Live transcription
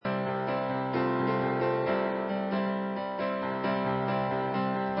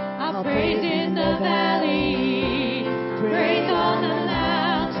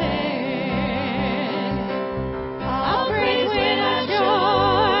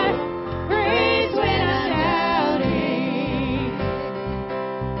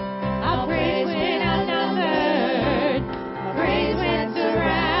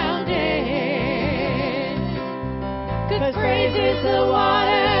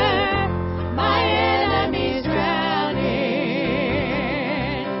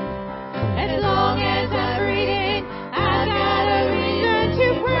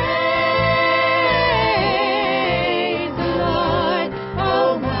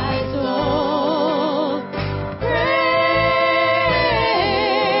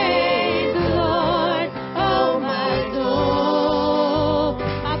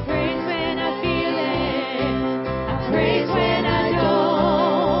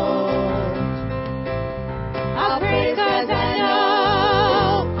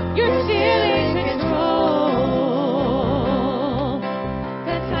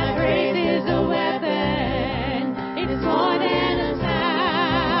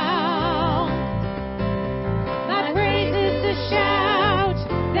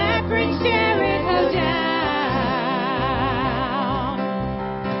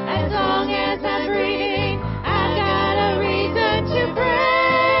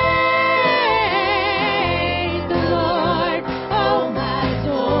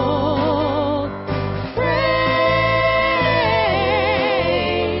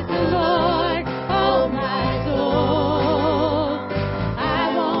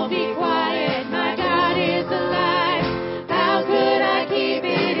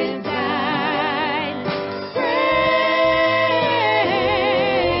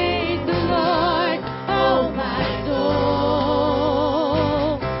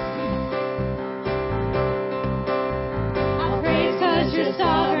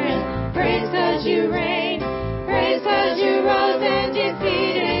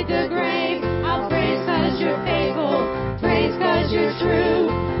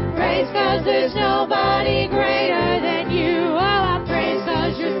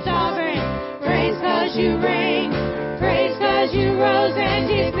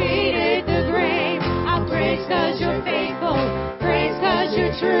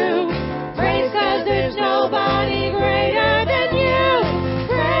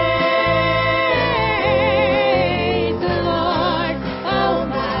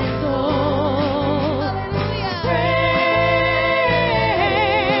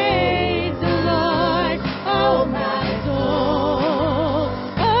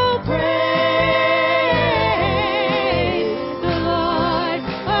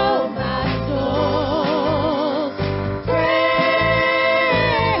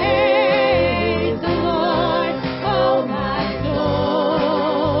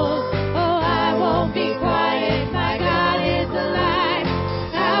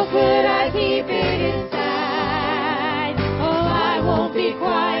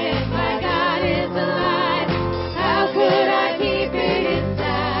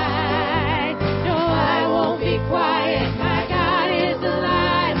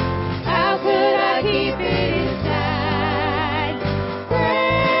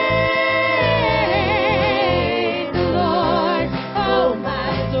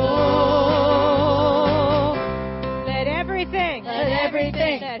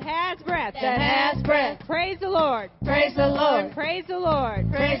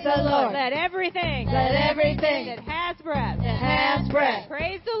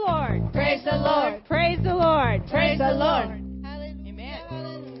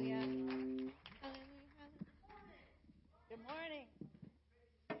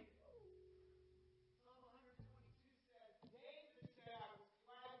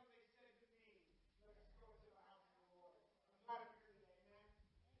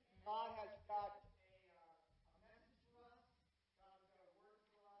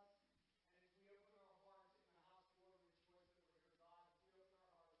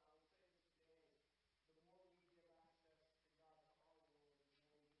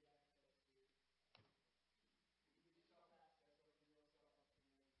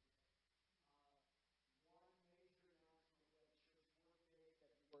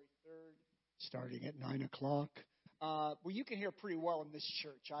Starting at 9 o'clock. Well, you can hear pretty well in this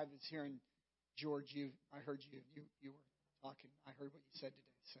church. I was hearing, George, I heard you were talking. I heard what you said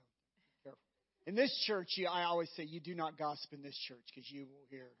today, so be careful. In this church, I always say you do not gossip in this church because you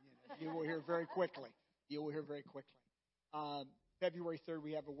will hear very quickly. You will hear very quickly. February 3rd,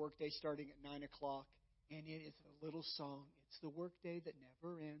 we have a work day starting at 9 o'clock, and it is a little song. It's the work day that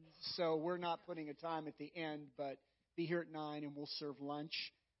never ends. So we're not putting a time at the end, but be here at 9, and we'll serve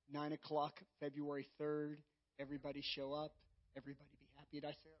lunch. 9 o'clock, February 3rd. Everybody show up. Everybody be happy. Did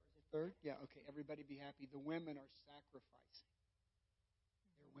I say that was the 3rd? Yeah, okay. Everybody be happy. The women are sacrificing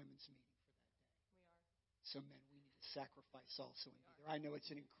their women's meeting for that day. So, men, we need to sacrifice also and be there. I know it's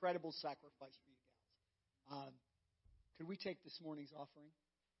an incredible sacrifice for you guys. Could we take this morning's offering?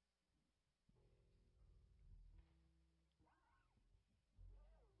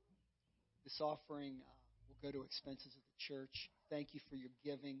 This offering will go to expenses of the church. Thank you for your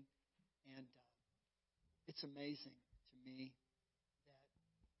giving. And it's amazing to me that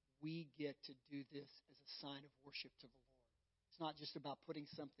we get to do this as a sign of worship to the Lord. It's not just about putting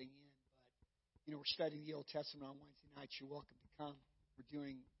something in, but, we're studying the Old Testament on Wednesday nights. You're welcome to come. We're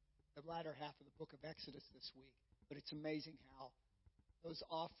doing the latter half of the book of Exodus this week. But it's amazing how those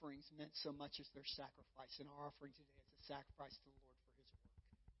offerings meant so much as their sacrifice. And our offering today is a sacrifice to the Lord for His work.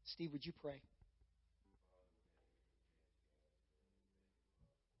 Steve, would you pray?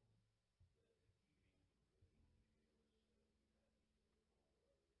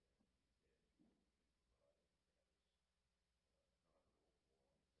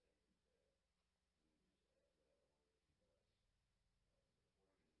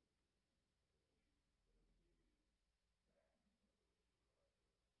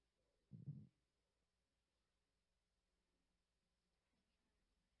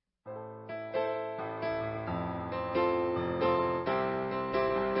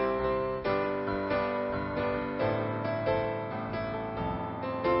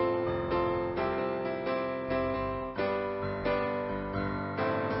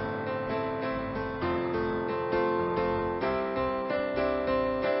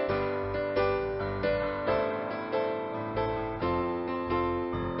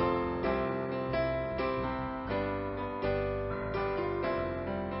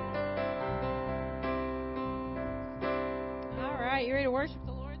 You ready to worship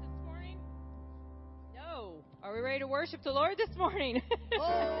the Lord this morning? No. Are we ready to worship the Lord this morning?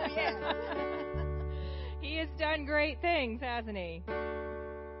 Oh, yes. He has done great things, hasn't He?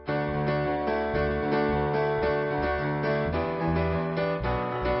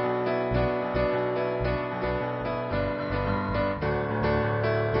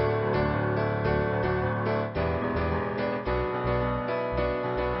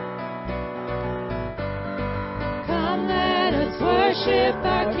 Worship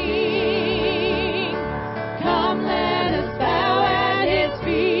our King. Come, let us bow at His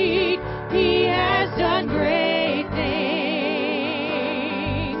feet. He has done great things.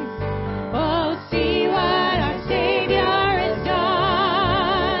 Oh, see what our Savior has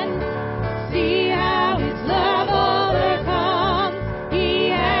done. See how His love overcomes. He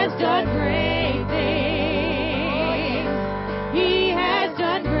has done great things. He has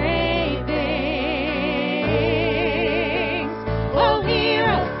done great things. Oh,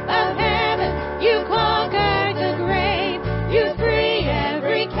 hero of heaven.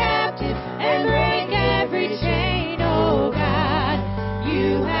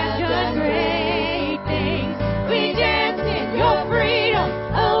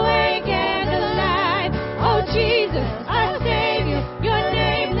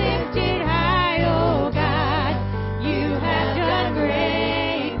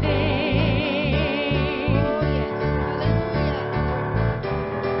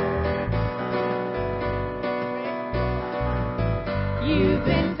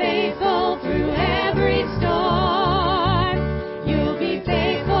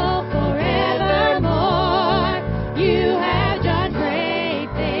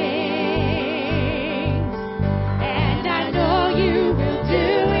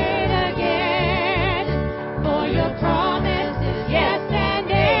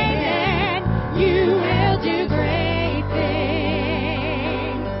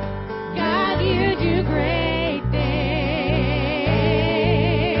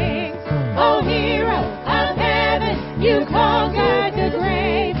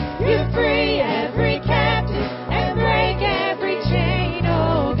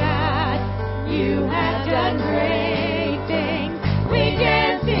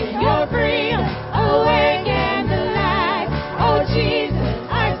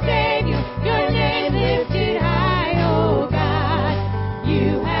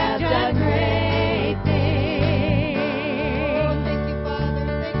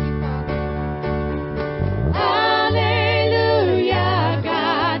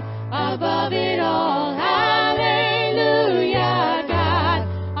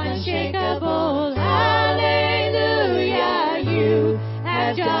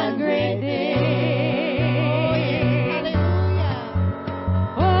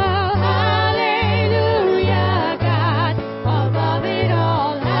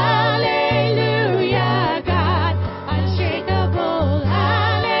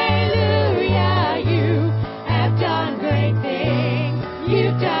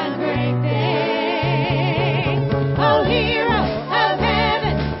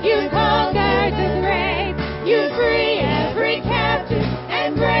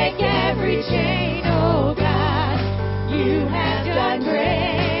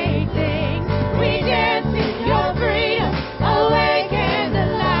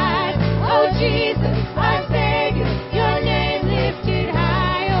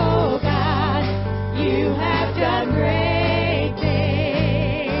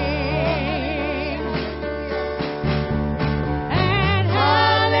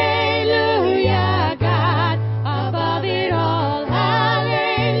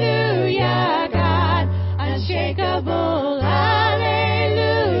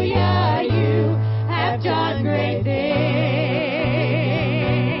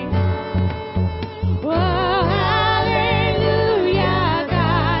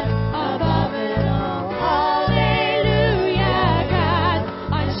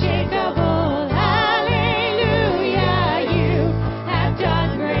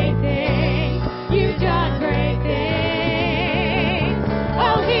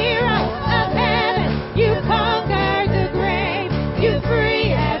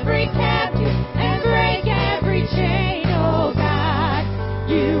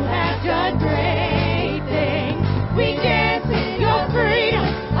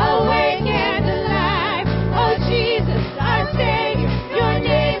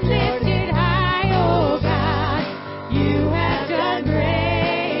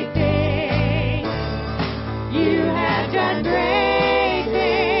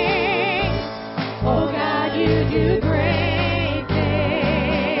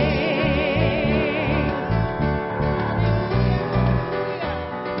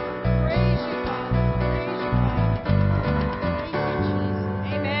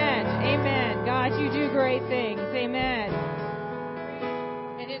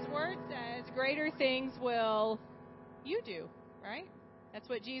 His word says, greater things will you do, right? That's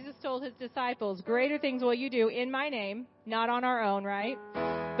what Jesus told his disciples. Greater things will you do in my name, not on our own, right?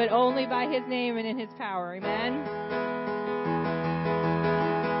 But only by his name and in his power. Amen?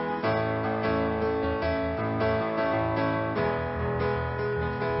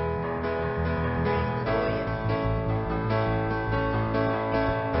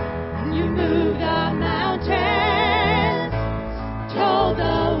 You move the mountains, told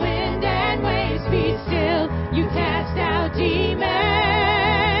the wind and waves be still. You cast out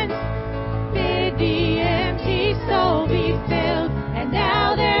demons, bid the empty soul be filled. And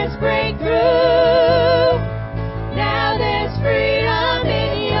now there's breakthrough, now there's freedom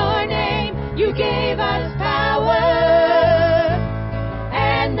in your name. You gave us power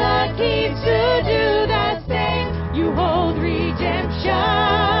and the keys to do the same. You hold redemption.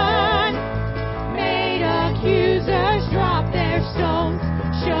 Accusers dropped their stones,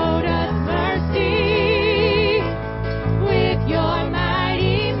 showed us mercy with your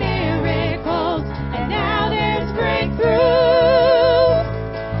mighty miracles. And now there's breakthrough,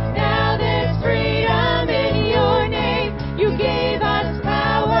 now there's freedom in your name. You gave us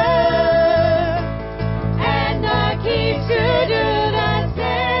power and the keys to do the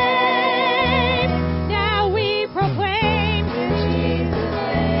same. Now we proclaim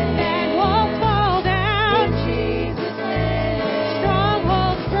that walls fall down,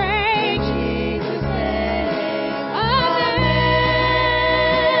 strongholds break.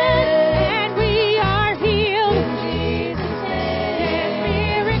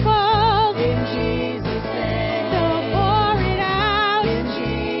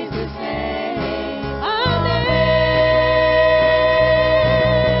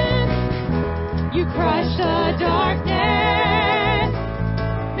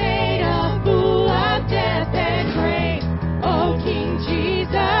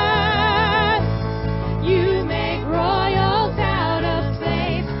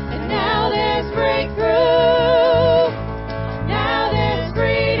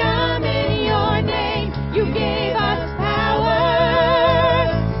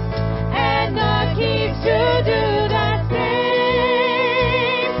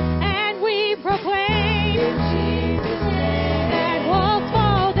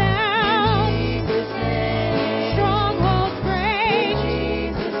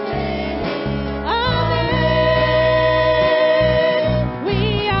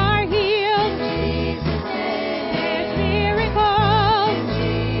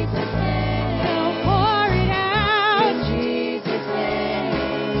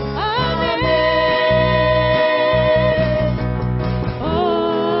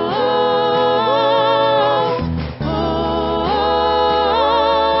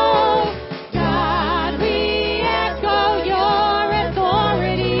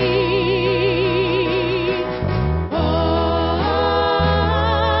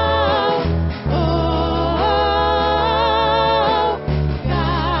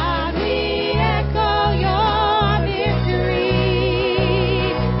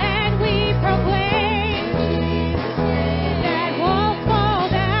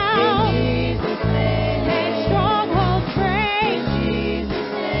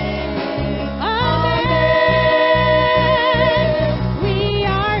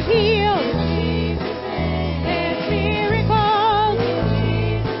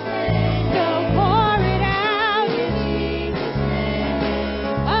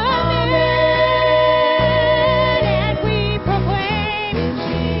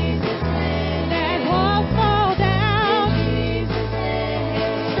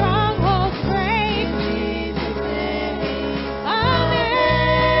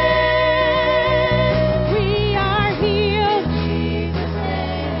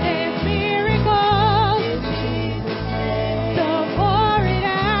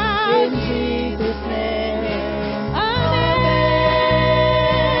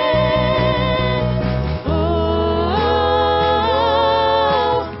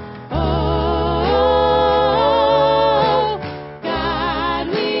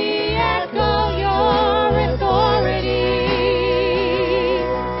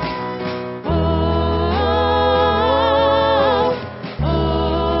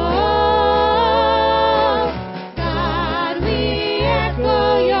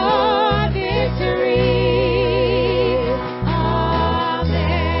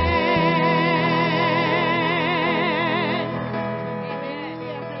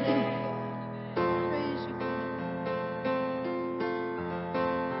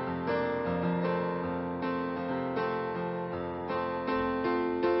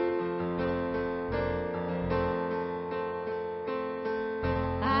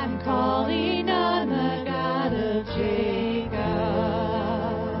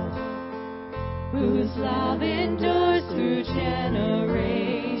 whose love endures through generations.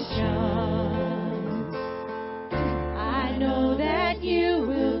 I know that you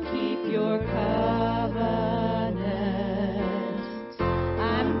will keep your covenant.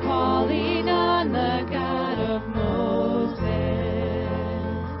 I'm calling on the God of Moses,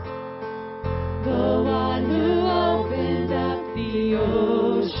 the one who opened up the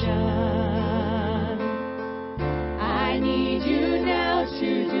ocean. I need you now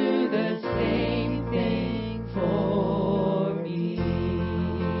to do the same thing for me.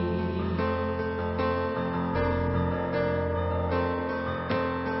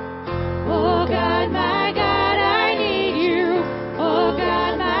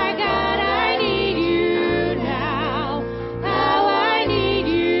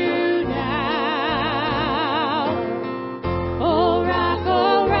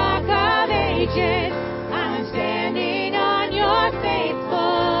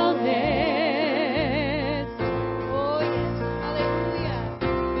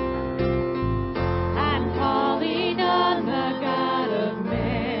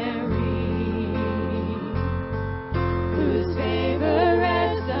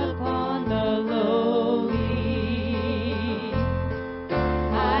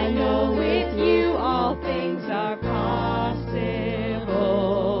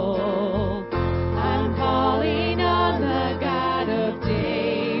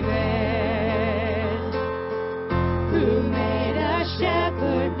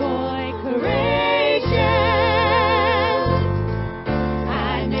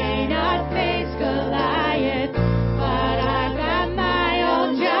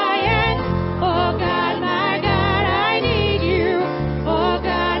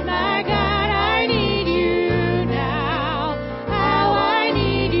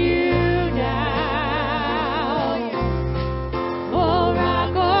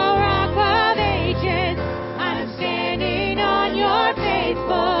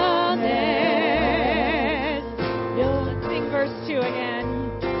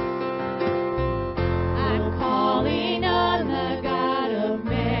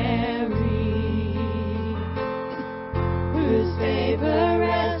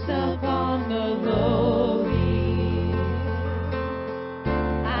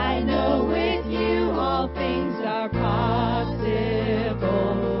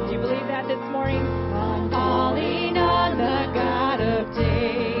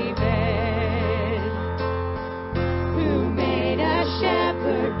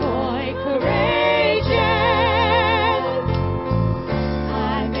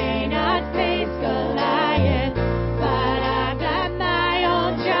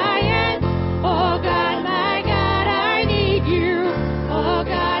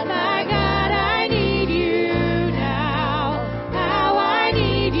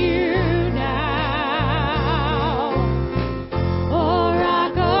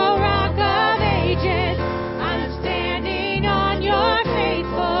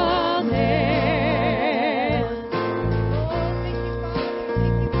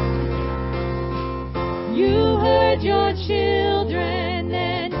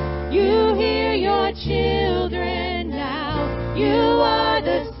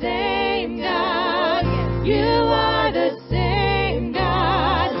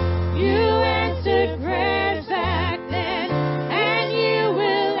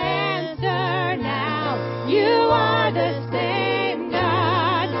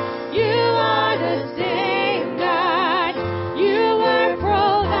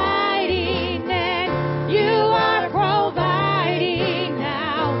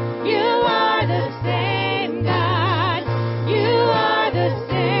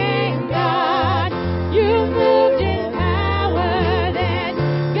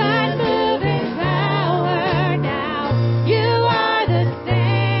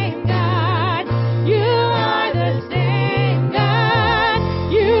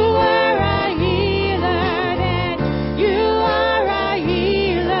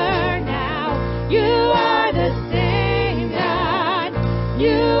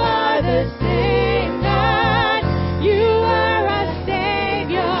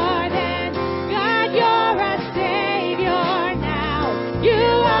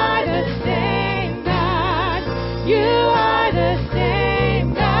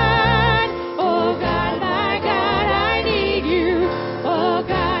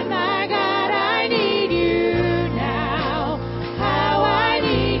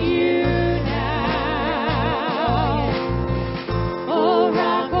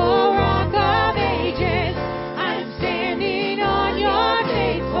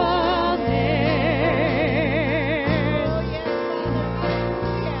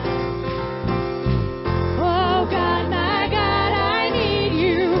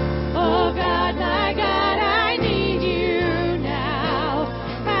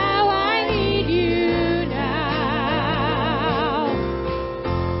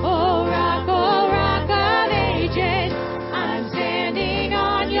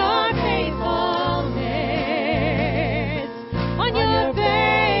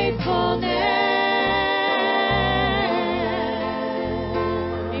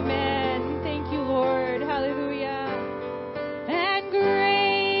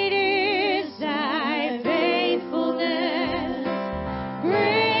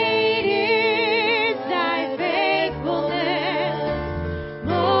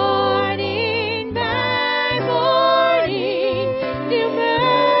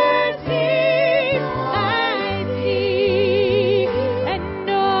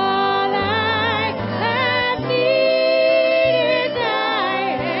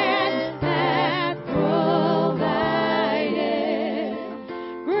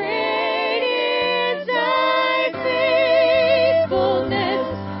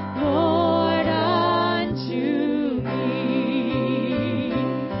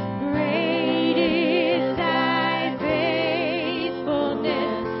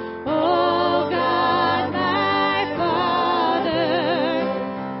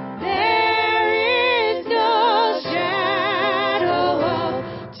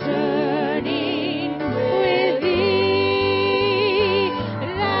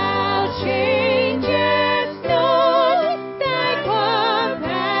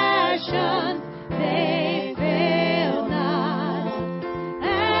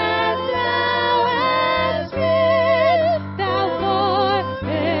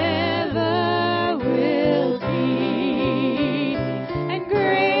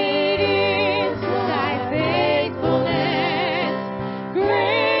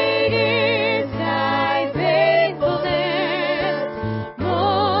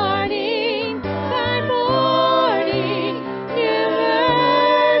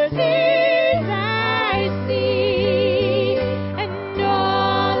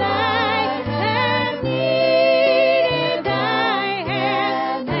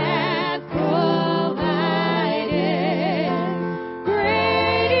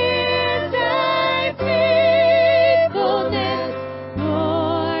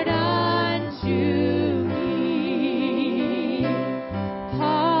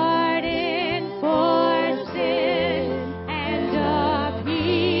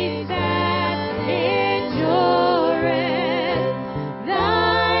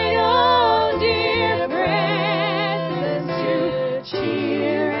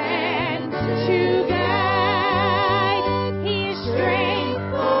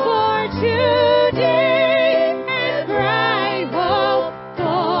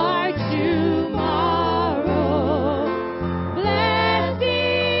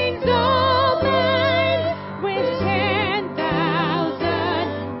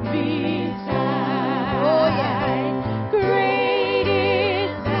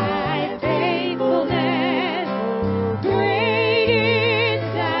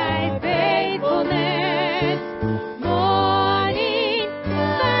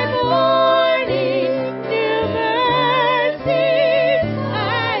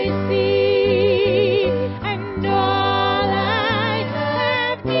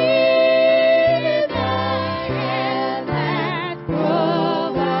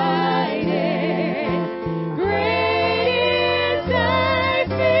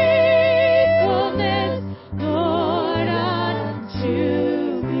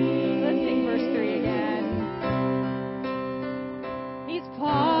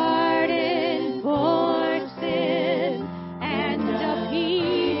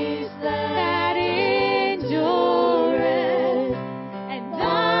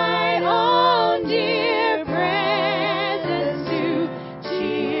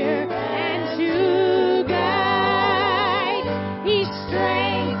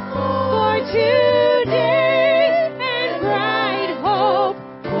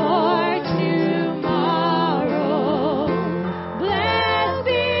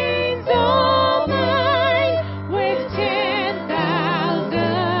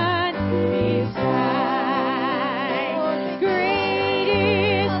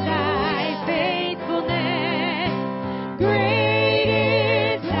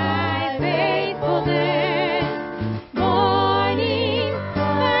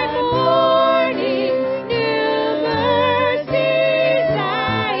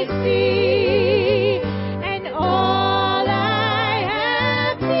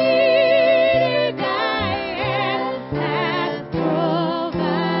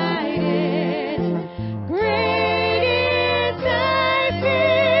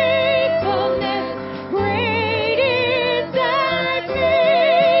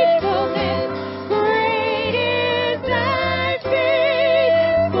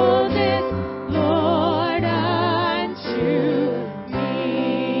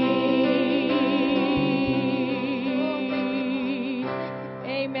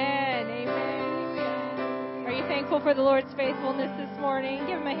 thankful for the Lord's faithfulness this morning?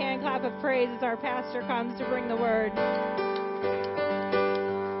 Give him a hand clap of praise as our pastor comes to bring the word.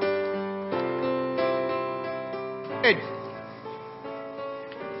 Good.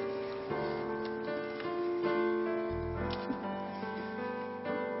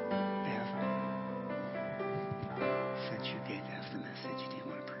 Since you gave us the message, do you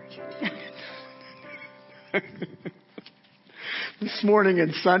want to preach it? This morning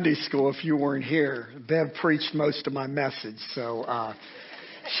in Sunday school, if you weren't here, Bev preached most of my message. So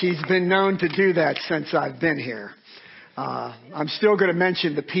she's been known to do that since I've been here. I'm still going to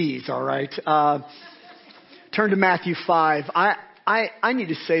mention the P's, all right? Turn to Matthew 5. I need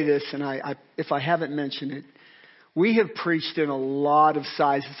to say this, and if I haven't mentioned it, we have preached in a lot of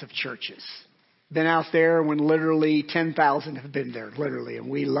sizes of churches. Been out there when literally 10,000 have been there, literally, and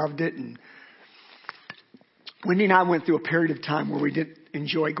we loved it. And Wendy and I went through a period of time where we didn't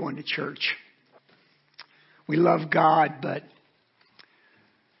enjoy going to church. We loved God, but it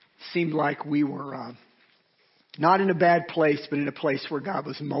seemed like we were not in a bad place, but in a place where God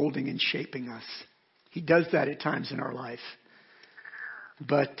was molding and shaping us. He does that at times in our life.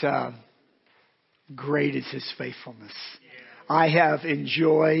 But great is His faithfulness. I have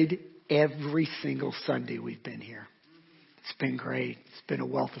enjoyed every single Sunday we've been here. It's been great. It's been a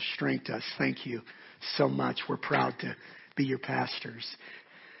wealth of strength to us. Thank you so much. We're proud to be your pastors.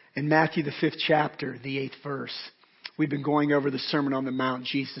 In Matthew, the 5th chapter, the 8th verse, we've been going over the Sermon on the Mount,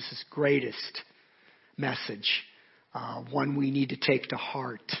 Jesus' greatest message, one we need to take to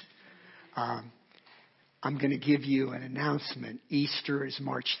heart. I'm going to give you an announcement. Easter is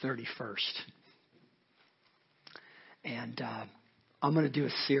March 31st. And I'm going to do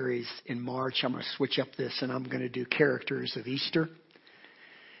a series in March. I'm going to switch up this, and I'm going to do characters of Easter.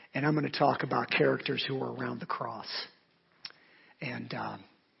 And I'm going to talk about characters who were around the cross. And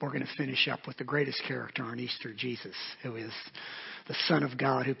we're going to finish up with the greatest character on Easter, Jesus, who is the Son of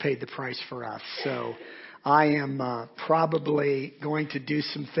God who paid the price for us. So I am probably going to do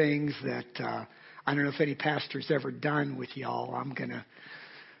some things that I don't know if any pastor's ever done with y'all. I'm going to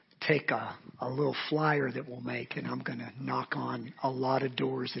take a little flyer that we'll make, and I'm going to knock on a lot of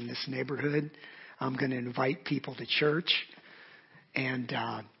doors in this neighborhood. I'm going to invite people to church. And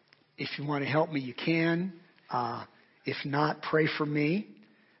if you want to help me, you can. If not, pray for me,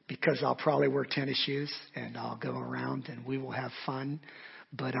 because I'll probably wear tennis shoes and I'll go around and we will have fun.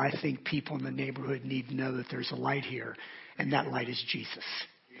 But I think people in the neighborhood need to know that there's a light here, and that light is Jesus.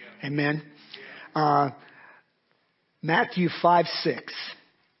 Yeah. Amen. Yeah. Matthew 5:6.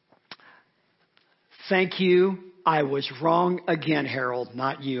 Thank you. I was wrong again, Harold,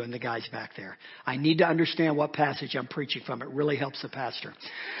 not you and the guys back there. I need to understand what passage I'm preaching from. It really helps the pastor.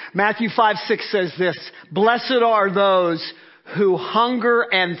 Matthew 5:6 says this: Blessed are those who hunger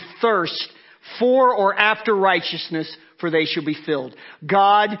and thirst for or after righteousness, for they shall be filled.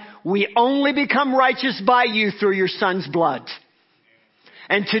 God, we only become righteous by you through your Son's blood.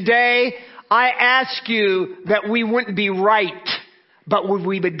 And today, I ask you that we wouldn't be right, but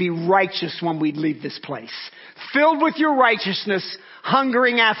we would be righteous when we leave this place. Filled with your righteousness,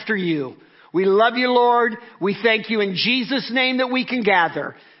 hungering after you. We love you, Lord. We thank you in Jesus' name that we can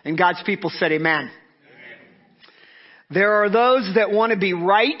gather. And God's people said amen. Amen. There are those that want to be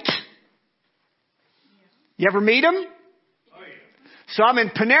right. You ever meet them? Oh, yeah. So I'm in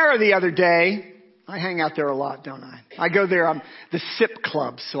Panera the other day. I hang out there a lot, don't I? I go there. I'm the Sip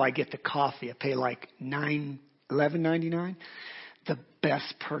Club, so I get the coffee. I pay like $11.99. The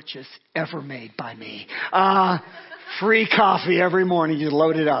best purchase ever made by me. Free coffee every morning. You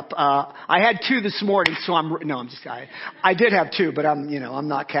load it up. I had 2 this morning, so I did have 2, but I'm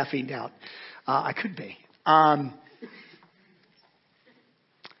not caffeined out. I could be.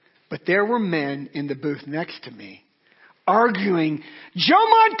 But there were men in the booth next to me arguing, Joe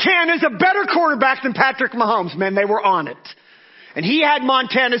Montana is a better quarterback than Patrick Mahomes. Man, they were on it. And he had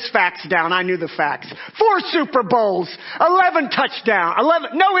Montana's facts down. I knew the facts. 4 Super Bowls, 11 touchdowns,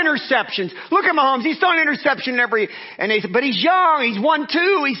 11, no interceptions. Look at Mahomes. He's thrown an interception and they said, but he's young. He's won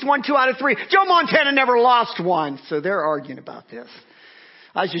 2. He's won 2 out of 3. Joe Montana never lost 1. So they're arguing about this.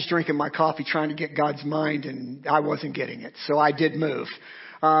 I was just drinking my coffee trying to get God's mind, and I wasn't getting it. So I did move.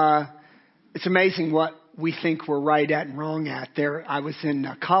 It's amazing what we think we're right at and wrong at. There, I was in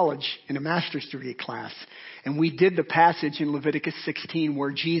college in a master's degree class, and we did the passage in Leviticus 16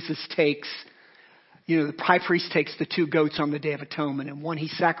 where Jesus takes, the high priest takes the 2 goats on the Day of Atonement, and one he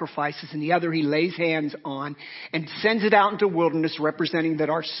sacrifices and the other he lays hands on and sends it out into the wilderness, representing that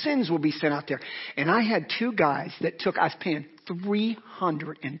our sins will be sent out there. And I had 2 guys that I was paying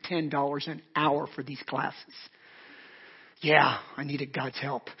 $310 an hour for these classes. Yeah, I needed God's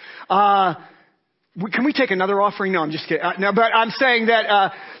help. Can we take another offering? No, I'm just kidding. No, but I'm saying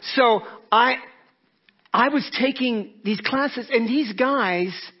that, so I was taking these classes, and these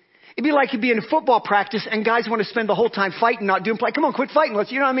guys, it'd be like you'd be in a football practice and guys want to spend the whole time fighting, not doing play. Come on, quit fighting.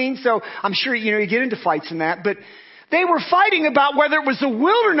 You know what I mean? So I'm sure, you get into fights and that, but they were fighting about whether it was the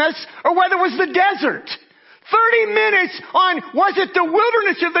wilderness or whether it was the desert. 30 minutes on, was it the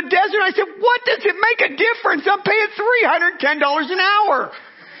wilderness or the desert? I said, what does it make a difference? I'm paying $310 an hour.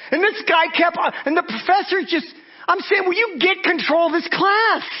 And this guy kept on, and the professor I'm saying, will you get control of this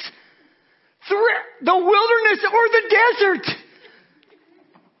class? The wilderness or the desert?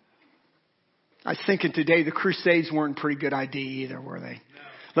 I was thinking today the Crusades weren't a pretty good idea either, were they? No.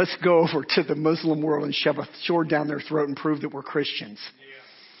 Let's go over to the Muslim world and shove a sword down their throat and prove that we're Christians.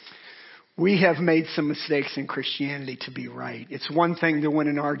 Yeah. We have made some mistakes in Christianity to be right. It's one thing to win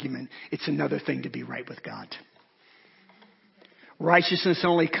an argument. It's another thing to be right with God. Righteousness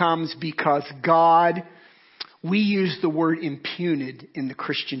only comes because we use the word imputed in the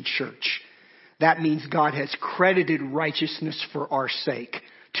Christian church. That means God has credited righteousness for our sake.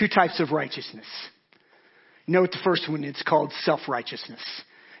 Two types of righteousness. Note the first one, it's called self-righteousness.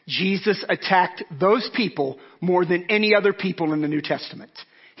 Jesus attacked those people more than any other people in the New Testament.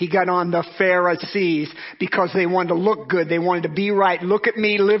 He got on the Pharisees because they wanted to look good. They wanted to be right. Look at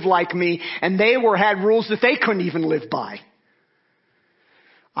me, live like me. And they had rules that they couldn't even live by.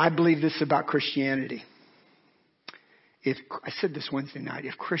 I believe this about Christianity. I said this Wednesday night,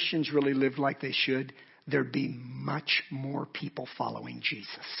 if Christians really lived like they should, there'd be much more people following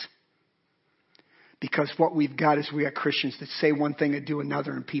Jesus. Because what we've got is we got Christians that say one thing and do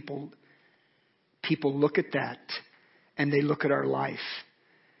another, and people look at that and they look at our life.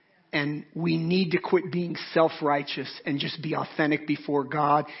 And we need to quit being self-righteous and just be authentic before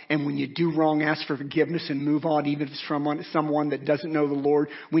God. And when you do wrong, ask for forgiveness and move on. Even if it's from someone that doesn't know the Lord,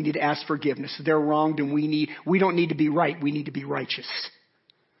 we need to ask forgiveness. They're wronged, and we don't need to be right. We need to be righteous.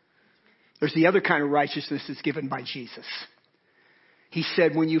 There's the other kind of righteousness that's given by Jesus. He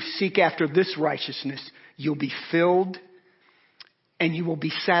said, when you seek after this righteousness, you'll be filled and you will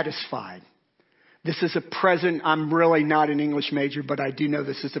be satisfied. This is a present. I'm really not an English major, but I do know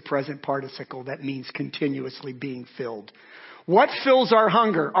this is a present participle that means continuously being filled. What fills our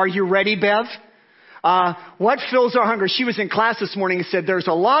hunger? Are you ready, Bev? What fills our hunger? She was in class this morning and said there's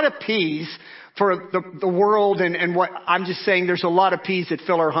a lot of P's for the world and what I'm just saying there's a lot of P's that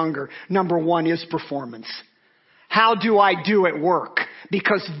fill our hunger. Number one is performance. How do I do at work?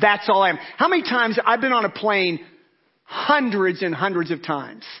 Because that's all I am. How many times I've been on a plane? Hundreds and hundreds of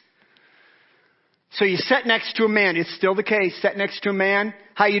times. So you sit next to a man. It's still the case. Sit next to a man.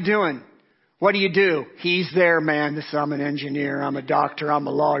 How you doing? What do you do? He's there, man. I'm an engineer. I'm a doctor. I'm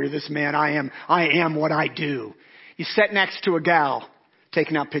a lawyer. This man, I am what I do. You sit next to a gal,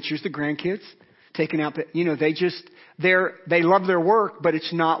 taking out pictures of the grandkids, they love their work, but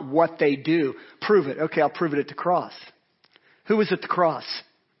it's not what they do. Prove it. Okay, I'll prove it at the cross. Who was at the cross?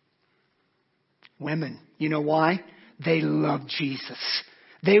 Women. You know why? They love Jesus.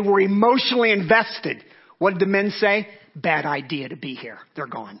 They were emotionally invested. What did the men say? Bad idea to be here. They're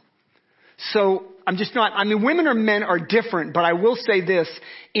gone. So women or men are different, but I will say this.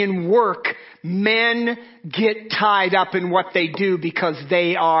 In work, men get tied up in what they do because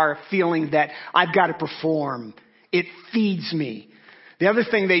they are feeling that I've got to perform. It feeds me. The other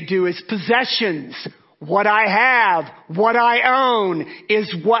thing they do is possessions. What I have, what I own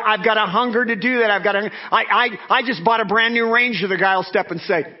is what I've got a hunger to do that. I just bought a brand new Ranger. The guy will step and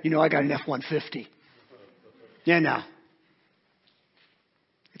say, I got an F-150.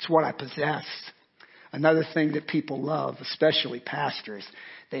 It's what I possess. Another thing that people love, especially pastors,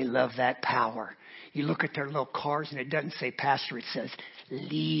 they love that power. You look at their little cars and it doesn't say pastor, it says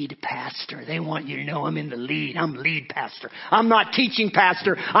lead pastor. They want you to know I'm in the lead. I'm lead pastor. I'm not teaching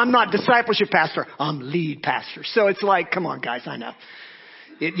pastor. I'm not discipleship pastor. I'm lead pastor. So it's like, come on guys, I know.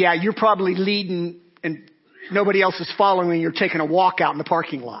 You're probably leading and nobody else is following. You're taking a walk out in the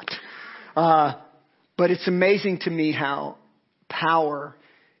parking lot. But it's amazing to me how power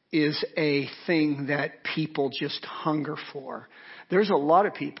is a thing that people just hunger for. There's a lot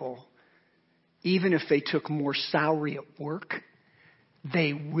of people, even if they took more salary at work,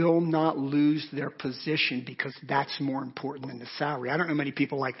 they will not lose their position because that's more important than the salary. I don't know many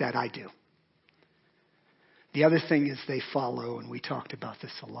people like that. I do. The other thing is they follow, and we talked about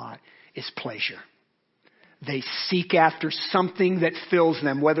this a lot, is pleasure. They seek after something that fills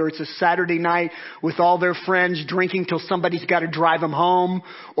them, whether it's a Saturday night with all their friends drinking till somebody's got to drive them home,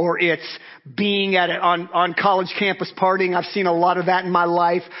 or it's being on college campus partying. I've seen a lot of that in my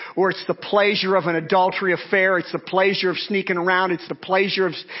life. Or it's the pleasure of an adultery affair. It's the pleasure of sneaking around. It's the pleasure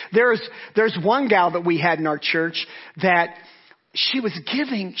of... There's one gal that we had in our church that she was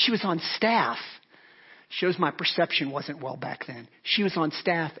on staff. Shows my perception wasn't well back then. She was on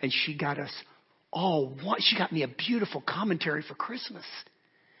staff and she got us she got me a beautiful commentary for Christmas.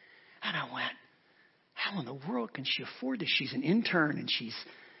 And I went, how in the world can she afford this? She's an intern and she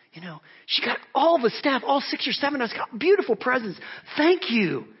got all the staff, all 6 or 7 of us got beautiful presents. Thank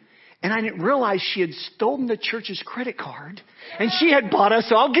you. And I didn't realize she had stolen the church's credit card and she had bought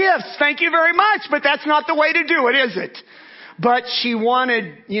us all gifts. Thank you very much. But that's not the way to do it, is it? But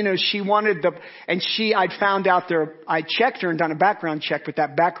I'd found out there, I checked her and done a background check, but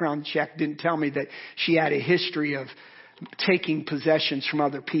that background check didn't tell me that she had a history of taking possessions from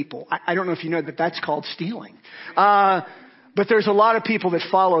other people. I don't know if you know that that's called stealing. But there's a lot of people that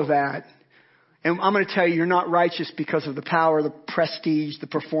follow that. And I'm going to tell you, you're not righteous because of the power, the prestige, the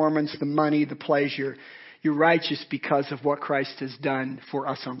performance, the money, the pleasure. You're righteous because of what Christ has done for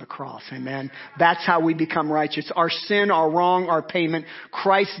us on the cross. Amen. That's how we become righteous. Our sin, our wrong, our payment.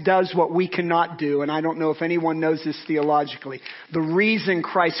 Christ does what we cannot do. And I don't know if anyone knows this theologically. The reason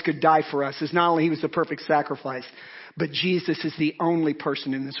Christ could die for us is not only he was the perfect sacrifice, but Jesus is the only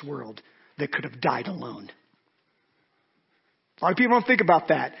person in this world that could have died alone. A lot of people don't think about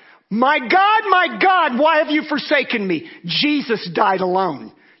that. My God, why have you forsaken me? Jesus died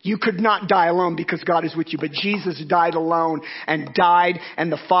alone. You could not die alone because God is with you. But Jesus died alone and died,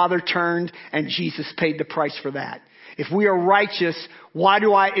 and the Father turned, and Jesus paid the price for that. If we are righteous,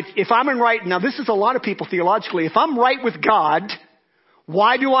 if I'm in right, now this is a lot of people theologically, if I'm right with God,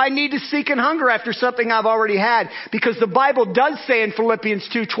 why do I need to seek and hunger after something I've already had? Because the Bible does say in Philippians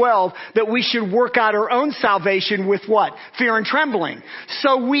 2:12 that we should work out our own salvation with what? Fear and trembling.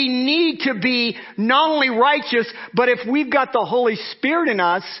 So we need to be not only righteous, but if we've got the Holy Spirit in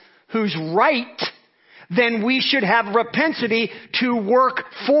us who's right, then we should have propensity to work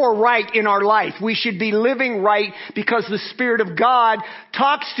for right in our life. We should be living right because the Spirit of God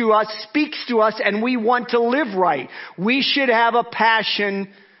talks to us, speaks to us, and we want to live right. We should have a passion,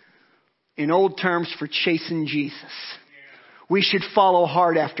 in old terms, for chasing Jesus. We should follow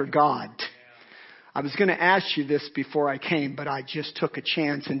hard after God. I was going to ask you this before I came, but I just took a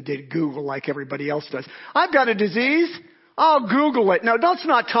chance and did Google like everybody else does. I've got a disease. I'll Google it. No, let's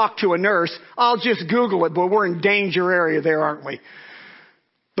not talk to a nurse. I'll just Google it. But we're in danger area there, aren't we?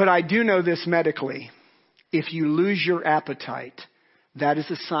 But I do know this medically. If you lose your appetite, that is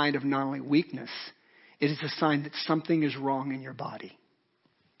a sign of not only weakness, it is a sign that something is wrong in your body.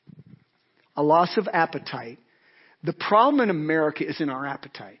 A loss of appetite. The problem in America isn't our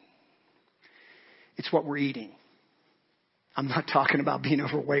appetite. It's what we're eating. I'm not talking about being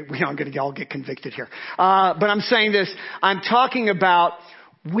overweight. We aren't going to all get convicted here. But I'm saying this. I'm talking about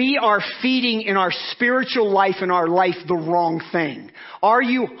we are feeding in our spiritual life, in our life, the wrong thing. Are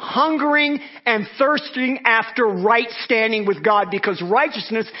you hungering and thirsting after right standing with God? Because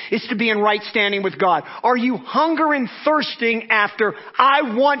righteousness is to be in right standing with God. Are you hungering and thirsting after,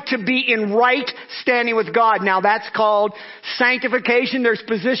 I want to be in right standing with God? Now that's called sanctification. There's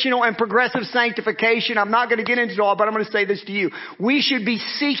positional and progressive sanctification. I'm not going to get into it all, but I'm going to say this to you. We should be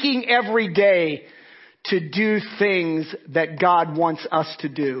seeking every day to do things that God wants us to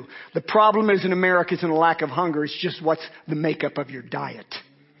do. The problem is in America isn't a lack of hunger. It's just what's the makeup of your diet.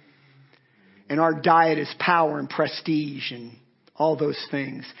 And our diet is power and prestige and all those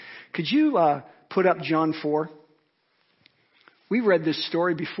things. Could you put up John 4? We read this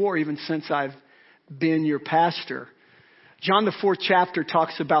story before, even since I've been your pastor. John, the 4th chapter,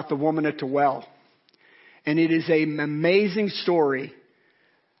 talks about the woman at the well. And it is an amazing story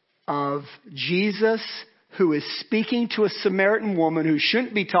of Jesus who is speaking to a Samaritan woman who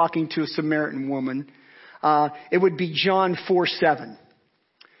shouldn't be talking to a Samaritan woman. It would be John 4:7.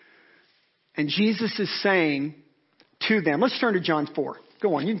 And Jesus is saying to them, let's turn to John 4.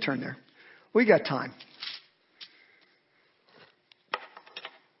 Go on, you can turn there. We got time.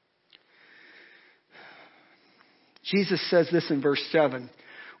 Jesus says this in verse 7.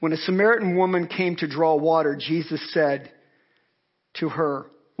 When a Samaritan woman came to draw water, Jesus said to her,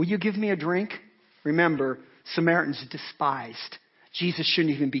 will you give me a drink? Remember, Samaritans despised. Jesus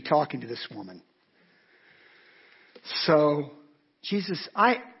shouldn't even be talking to this woman. So, Jesus,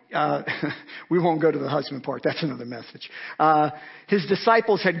 we won't go to the husband part. That's another message. His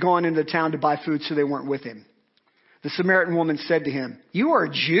disciples had gone into the town to buy food, so they weren't with him. The Samaritan woman said to him, you are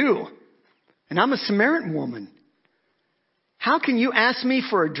a Jew, and I'm a Samaritan woman. How can you ask me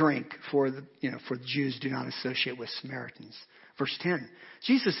for a drink? For the Jews do not associate with Samaritans. Verse 10,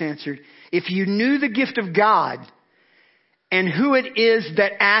 Jesus answered, if you knew the gift of God and who it is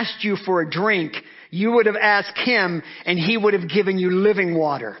that asked you for a drink, you would have asked him and he would have given you living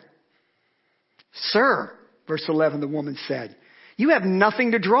water. Sir, verse 11, the woman said, you have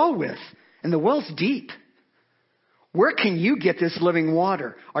nothing to draw with and the well's deep. Where can you get this living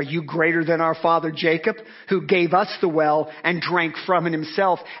water? Are you greater than our father Jacob, who gave us the well and drank from it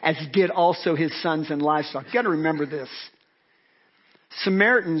himself, as did also his sons and livestock? You got to remember this.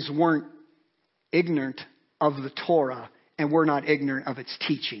 Samaritans weren't ignorant of the Torah and were not ignorant of its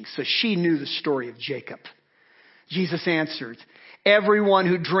teaching. So she knew the story of Jacob. Jesus answered, everyone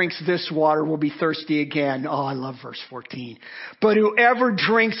who drinks this water will be thirsty again. Oh, I love verse 14. But whoever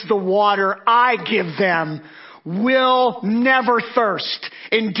drinks the water I give them will never thirst.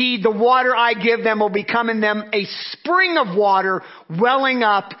 Indeed, the water I give them will become in them a spring of water welling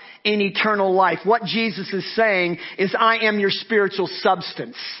up in eternal life. What Jesus is saying is, I am your spiritual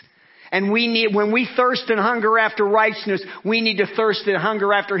substance. And when we thirst and hunger after righteousness, we need to thirst and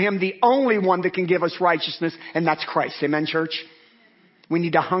hunger after him, the only one that can give us righteousness, and that's Christ. Amen, church? We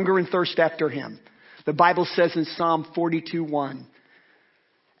need to hunger and thirst after him. The Bible says in Psalm 42:1,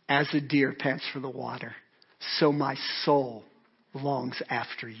 as a deer pants for the water, so my soul longs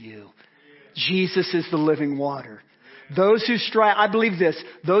after you. Jesus is the living water. Those who strive, I believe this,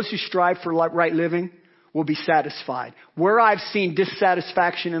 those who strive for right living will be satisfied. Where I've seen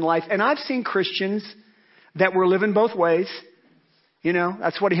dissatisfaction in life, and I've seen Christians that were living both ways. You know,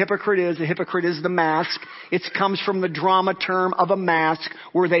 that's what a hypocrite is. A hypocrite is the mask. It comes from the drama term of a mask,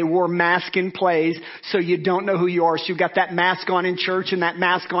 where they wore mask in plays, so you don't know who you are. So you've got that mask on in church, and that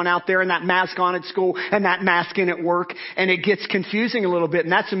mask on out there, and that mask on at school, and that mask in at work, and it gets confusing a little bit,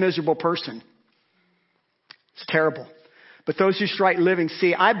 and that's a miserable person. It's terrible. But those who strive living,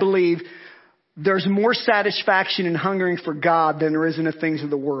 see, I believe there's more satisfaction in hungering for God than there is in the things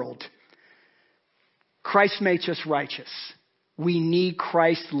of the world. Christ makes us righteous. We need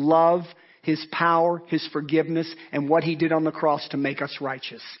Christ's love, his power, his forgiveness, and what he did on the cross to make us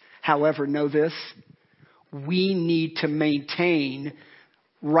righteous. However, know this, we need to maintain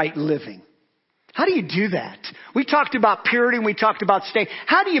right living. How do you do that? We talked about purity and we talked about staying.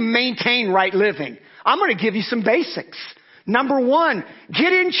 How do you maintain right living? I'm going to give you some basics. Number one,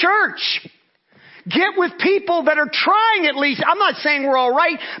 get in church. Get with people that are trying at least. I'm not saying we're all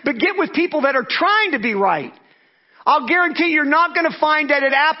right, but get with people that are trying to be right. I'll guarantee you're not going to find that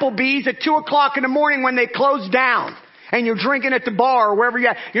at Applebee's at 2 o'clock in the morning when they close down and you're drinking at the bar or wherever you're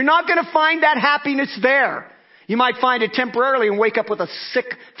at. You're not going to find that happiness there. You might find it temporarily and wake up with a sick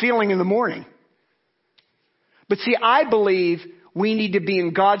feeling in the morning. But see, I believe we need to be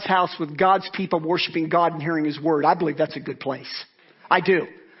in God's house with God's people worshiping God and hearing his word. I believe that's a good place. I do.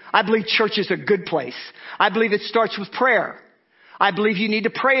 I believe church is a good place. I believe it starts with prayer. I believe you need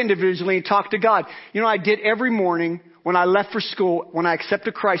to pray individually and talk to God. You know, I did every morning when I left for school, when I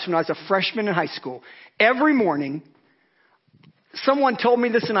accepted Christ when I was a freshman in high school. Every morning, someone told me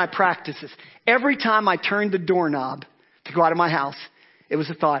this and I practiced this. Every time I turned the doorknob to go out of my house, it was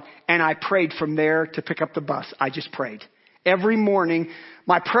a thought. And I prayed from there to pick up the bus. I just prayed. Every morning,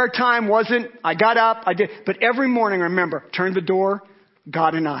 my prayer time wasn't, I got up, I did. But every morning, remember, turn the door,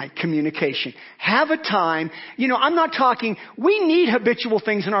 God and I, communication. Have a time. You know, I'm not talking, we need habitual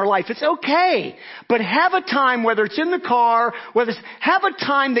things in our life. It's okay. But have a time, whether it's in the car, have a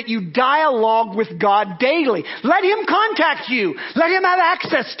time that you dialogue with God daily. Let him contact you. Let him have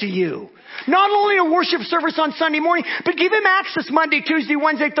access to you. Not only a worship service on Sunday morning, but give him access Monday, Tuesday,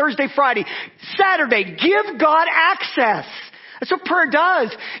 Wednesday, Thursday, Friday, Saturday. Give God access. That's what prayer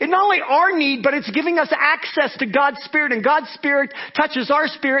does. It's not only our need, but it's giving us access to God's Spirit, and God's Spirit touches our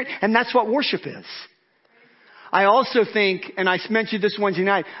spirit, and that's what worship is. I also think, and I mentioned this Wednesday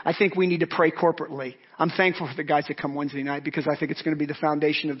night, I think we need to pray corporately. I'm thankful for the guys that come Wednesday night because I think it's going to be the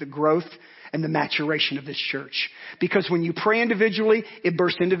foundation of the growth and the maturation of this church. Because when you pray individually, it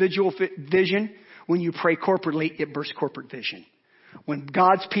bursts individual vision. When you pray corporately, it bursts corporate vision. When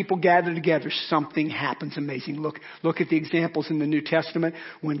God's people gather together, something happens amazing. Look at the examples in the New Testament.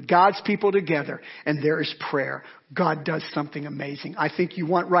 When God's people together and there is prayer, God does something amazing. I think you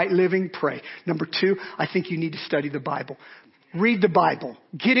want right living, pray. Number two, I think you need to study the Bible. Read the Bible.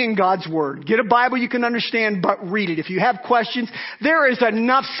 Get in God's Word. Get a Bible you can understand, but read it. If you have questions, there is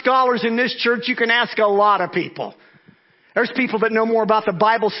enough scholars in this church. You can ask a lot of people. There's people that know more about the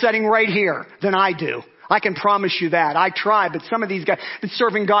Bible setting right here than I do. I can promise you that. I try, but some of these guys have been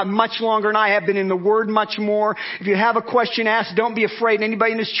serving God much longer than I have, been in the Word much more. If you have a question, ask. Don't be afraid.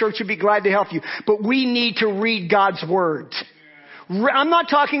 Anybody in this church would be glad to help you. But we need to read God's Word. I'm not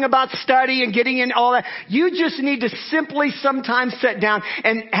talking about study and getting in all that. You just need to simply sometimes sit down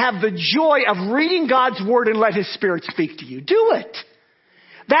and have the joy of reading God's Word and let His Spirit speak to you. Do it.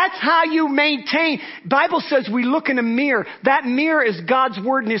 That's how you maintain. Bible says we look in a mirror. That mirror is God's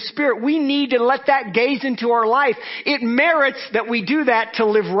Word and His Spirit. We need to let that gaze into our life. It merits that we do that to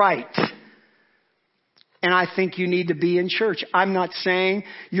live right. And I think you need to be in church. I'm not saying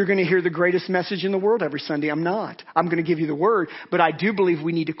you're going to hear the greatest message in the world every Sunday. I'm not. I'm going to give you the Word. But I do believe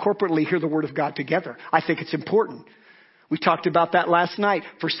we need to corporately hear the Word of God together. I think it's important. We talked about that last night.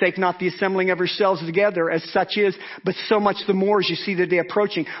 Forsake not the assembling of yourselves together as such is, but so much the more as you see the day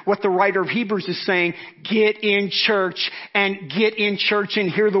approaching. What the writer of Hebrews is saying, get in church and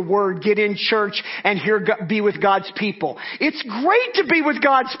hear the Word. Get in church and be with God's people. It's great to be with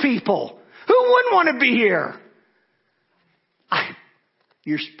God's people. Who wouldn't want to be here?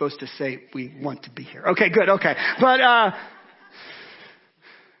 You're supposed to say, we want to be here. Okay, good, okay. But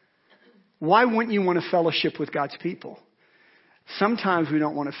why wouldn't you want to fellowship with God's people? Sometimes we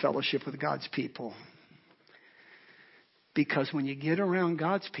don't want to fellowship with God's people. Because when you get around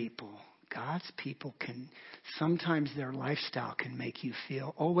God's people can, sometimes their lifestyle can make you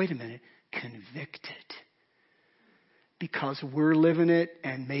feel, oh, wait a minute, convicted. Because we're living it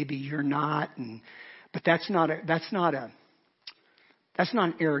and maybe you're not. But that's not an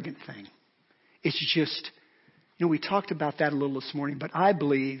arrogant thing. It's just, we talked about that a little this morning, but I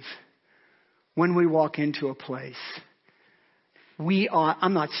believe when we walk into a place,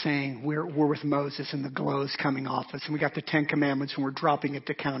 I'm not saying we're with Moses and the glow's coming off us and we got the 10 Commandments and we're dropping at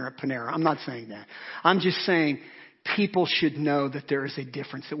the counter at Panera. I'm not saying that. I'm just saying people should know that there is a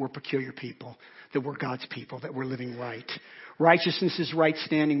difference, that we're peculiar people, that we're God's people, that we're living right. Righteousness is right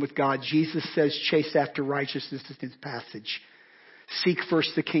standing with God. Jesus says chase after righteousness in his passage. Seek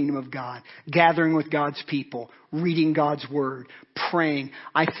first the kingdom of God. Gathering with God's people. Reading God's Word. Praying.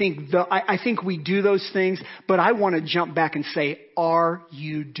 I think we do those things, but I want to jump back and say, are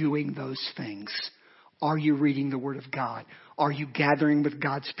you doing those things? Are you reading the Word of God? Are you gathering with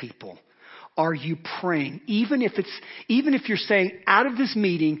God's people? Are you praying? Even if you're saying, out of this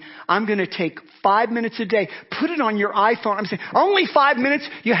meeting, I'm going to take 5 minutes a day. Put it on your iPhone. I'm saying, only 5 minutes?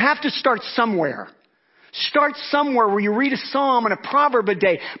 You have to start somewhere. Start somewhere where you read a psalm and a proverb a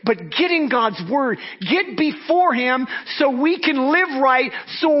day. But get in God's Word. Get before Him so we can live right,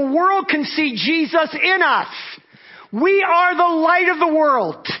 so a world can see Jesus in us. We are the light of the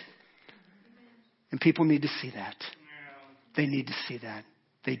world. And people need to see that. They need to see that.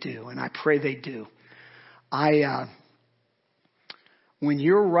 They do. And I pray they do. When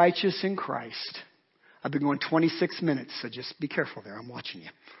you're righteous in Christ, I've been going 26 minutes, so just be careful there. I'm watching you.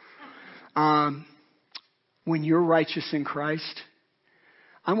 When you're righteous in Christ,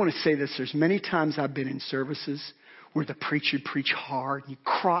 I want to say this. There's many times I've been in services where the preacher preach hard, and you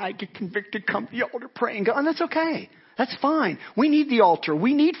cry, get convicted, come to the altar, pray, and go. And that's okay. That's fine. We need the altar.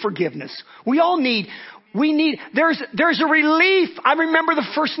 We need forgiveness. We need, there's a relief. I remember the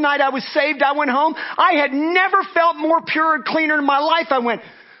first night I was saved, I went home. I had never felt more pure and cleaner in my life. I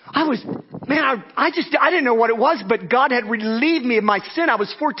didn't know what it was, but God had relieved me of my sin. I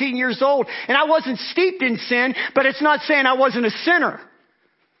was 14 years old and I wasn't steeped in sin, but it's not saying I wasn't a sinner.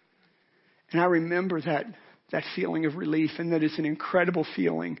 And I remember that feeling of relief, and that is an incredible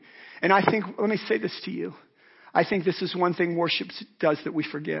feeling. And I think, let me say this to you. I think this is one thing worship does that we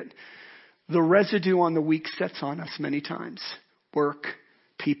forget. The residue on the weak sets on us many times. Work,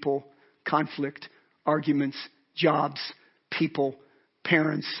 people, conflict, arguments, jobs, people,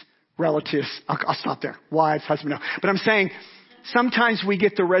 parents, relatives. I'll stop there. Wives, husband. No. But I'm saying sometimes we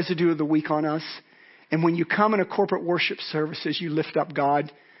get the residue of the week on us. And when you come in a corporate worship service, as you lift up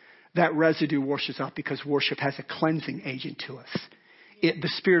God, that residue washes out, because worship has a cleansing agent to us.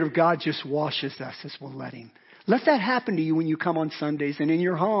 The Spirit of God just washes us as we'll let Him. Let that happen to you when you come on Sundays and in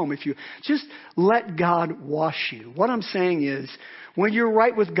your home. If you just let God wash you. What I'm saying is, when you're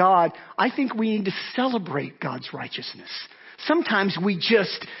right with God, I think we need to celebrate God's righteousness. Sometimes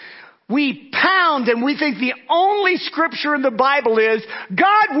we pound and we think the only scripture in the Bible is,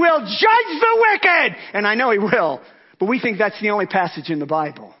 God will judge the wicked. And I know He will. But we think that's the only passage in the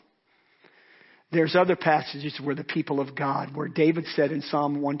Bible. There's other passages where the people of God, where David said in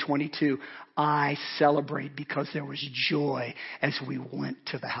Psalm 122, I celebrate because there was joy as we went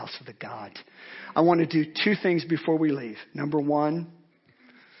to the house of the God. I want to do two things before we leave. Number one,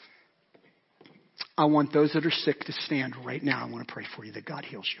 I want those that are sick to stand right now. I want to pray for you that God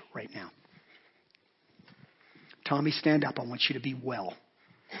heals you right now. Tommy, stand up. I want you to be well.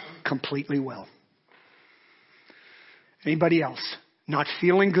 Completely well. Anybody else not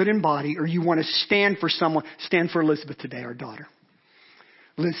feeling good in body, or you want to stand for someone? Stand for Elizabeth today, our daughter.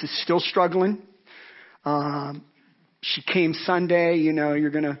 Liz is still struggling. She came Sunday. You're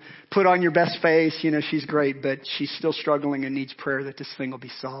going to put on your best face. She's great, but she's still struggling and needs prayer that this thing will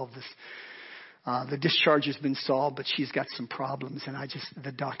be solved. The discharge has been solved, but she's got some problems, and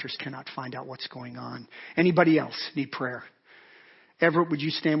the doctors cannot find out what's going on. Anybody else need prayer? Everett, would you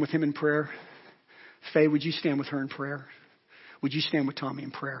stand with him in prayer? Faye, would you stand with her in prayer? Would you stand with Tommy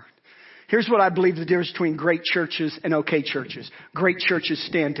in prayer? Here's what I believe the difference between great churches and okay churches. Great churches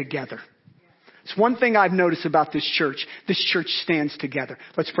stand together. It's one thing I've noticed about this church. This church stands together.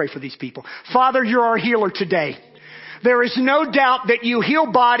 Let's pray for these people. Father, you're our healer today. There is no doubt that you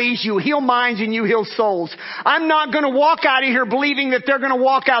heal bodies, you heal minds, and you heal souls. I'm not going to walk out of here believing that they're going to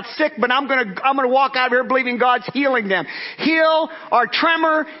walk out sick, but I'm going to walk out of here believing God's healing them. Heal our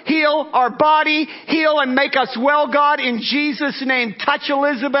tremor, heal our body, heal and make us well, God, in Jesus' name. Touch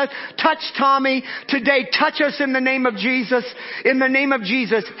Elizabeth, touch Tommy today. Touch us in the name of Jesus. In the name of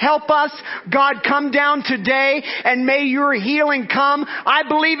Jesus, help us. God, come down today and may your healing come. I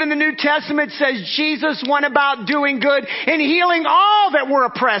believe in the New Testament says Jesus went about doing good and healing all that were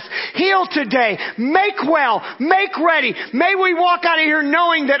oppressed. Heal today. Make well. Make ready. May we walk out of here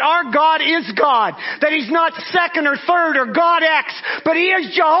knowing that our God is God. That He's not second or third or God X, but He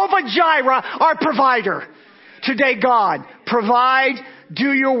is Jehovah Jireh, our provider. Today, God, provide.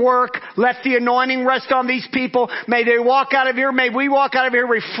 Do your work. Let the anointing rest on these people. May they walk out of here. May we walk out of here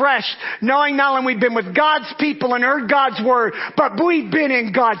refreshed, knowing not only we've been with God's people and heard God's word, but we've been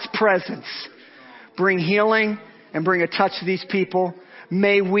in God's presence. Bring healing and bring a touch to these people.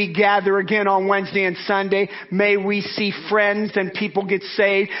 May we gather again on Wednesday and Sunday. May we see friends and people get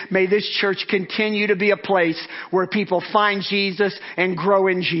saved. May this church continue to be a place where people find Jesus and grow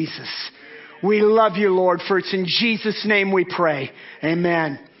in Jesus. We love you, Lord, for it's in Jesus' name we pray.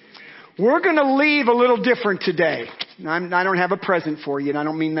 Amen. We're going to leave a little different today. I don't have a present for you, and I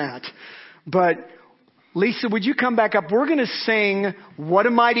don't mean that. But Lisa, would you come back up? We're going to sing What a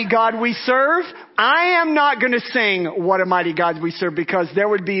Mighty God We Serve. I am not going to sing What a Mighty God We Serve because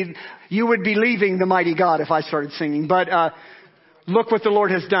you would be leaving the mighty God if I started singing. But look what the Lord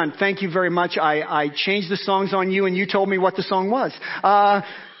has done. Thank you very much. I changed the songs on you and you told me what the song was.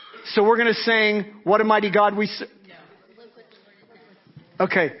 So we're going to sing What a Mighty God We Serve.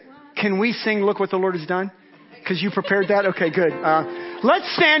 Okay. Can we sing Look What the Lord Has Done? Because you prepared that? Okay, good.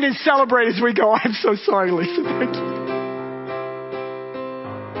 Let's stand and celebrate as we go. I'm so sorry, Lisa. Thank you.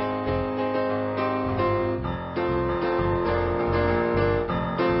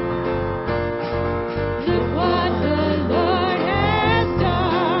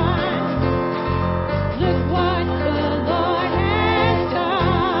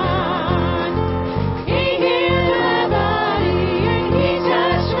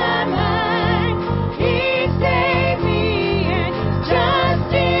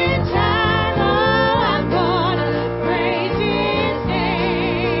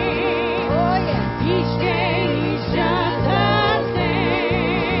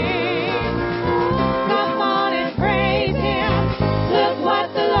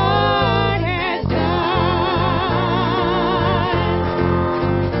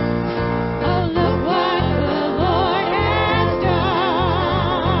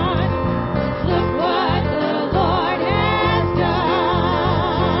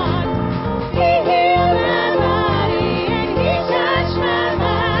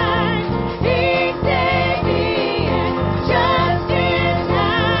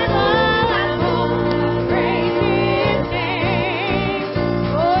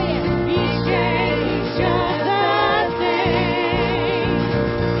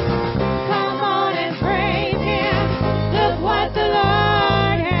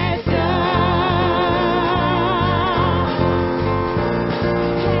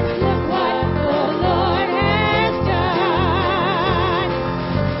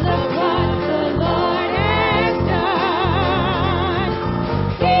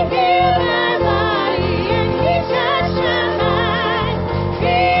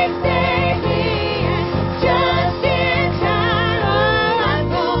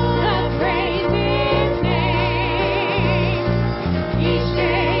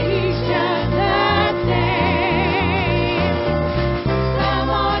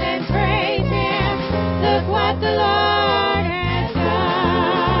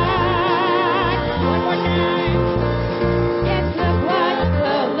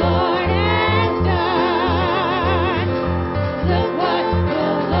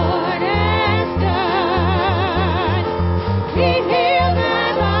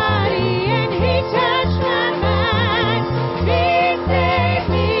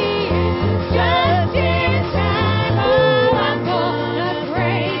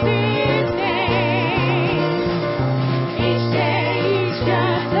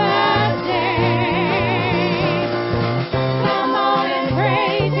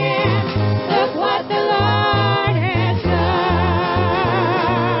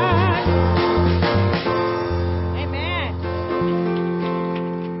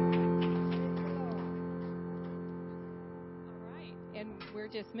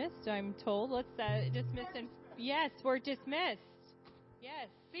 dismissed, I'm told. Let's dismiss. Yes, we're dismissed. Yes.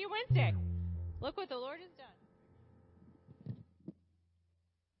 See you Wednesday. Look what the Lord has done.